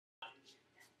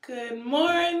Good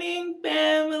morning,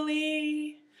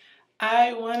 family.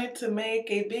 I wanted to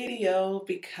make a video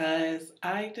because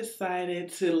I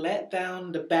decided to let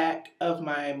down the back of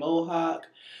my mohawk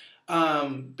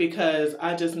because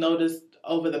I just noticed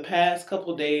over the past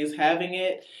couple days having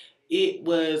it, it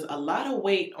was a lot of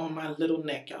weight on my little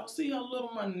neck. Y'all see how little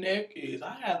my neck is?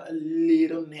 I have a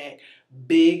little neck,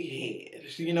 big head,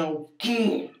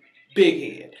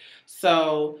 big head.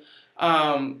 So,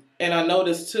 and I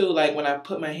noticed too, like when I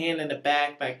put my hand in the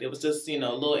back, like there was just,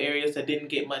 little areas that didn't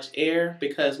get much air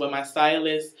because when my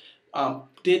stylist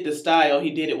did the style, he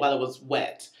did it while it was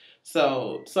wet.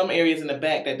 So some areas in the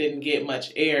back that didn't get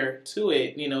much air to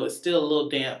it, it's still a little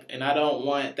damp, and I don't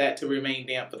want that to remain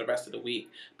damp for the rest of the week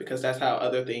because that's how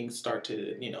other things start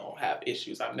to, have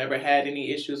issues. I've never had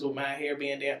any issues with my hair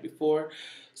being damp before,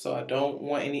 so I don't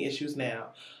want any issues now.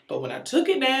 But when I took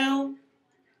it down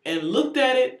and looked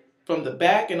at it from the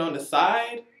back and on the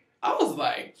side, I was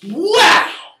like,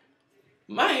 wow,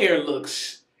 my hair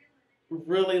looks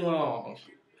really long.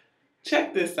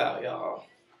 Check this out, y'all.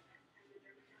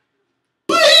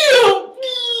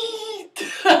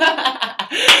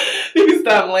 You can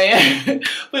stop laughing.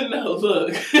 But no,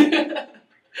 look. I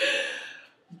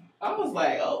was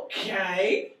like,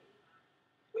 okay.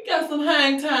 We got some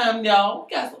hang time, y'all.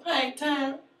 We got some hang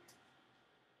time.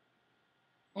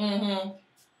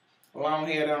 Long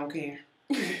hair, don't care.